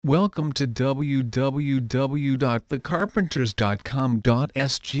Welcome to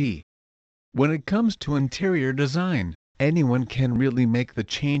www.thecarpenters.com.sg. When it comes to interior design, anyone can really make the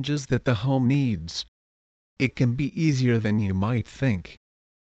changes that the home needs. It can be easier than you might think.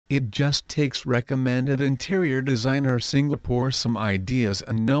 It just takes recommended interior designer Singapore some ideas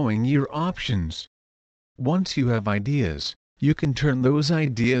and knowing your options. Once you have ideas, you can turn those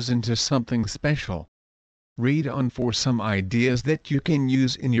ideas into something special. Read on for some ideas that you can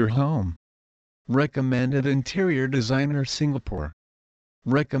use in your home. Recommended Interior Designer Singapore.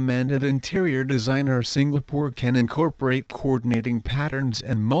 Recommended Interior Designer Singapore can incorporate coordinating patterns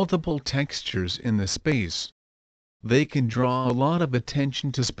and multiple textures in the space. They can draw a lot of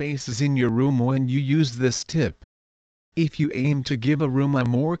attention to spaces in your room when you use this tip. If you aim to give a room a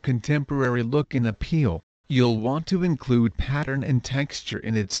more contemporary look and appeal, you'll want to include pattern and texture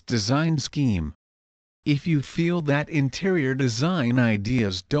in its design scheme. If you feel that interior design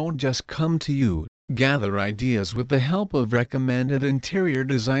ideas don't just come to you, gather ideas with the help of Recommended Interior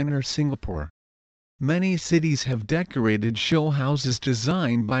Designer Singapore. Many cities have decorated show houses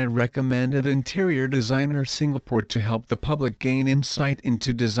designed by Recommended Interior Designer Singapore to help the public gain insight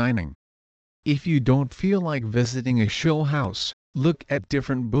into designing. If you don't feel like visiting a show house, look at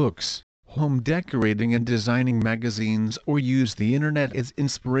different books, home decorating and designing magazines, or use the internet as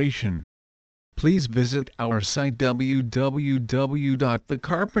inspiration. Please visit our site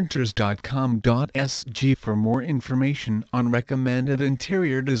www.thecarpenters.com.sg for more information on Recommended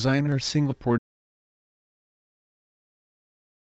Interior Designer Singapore.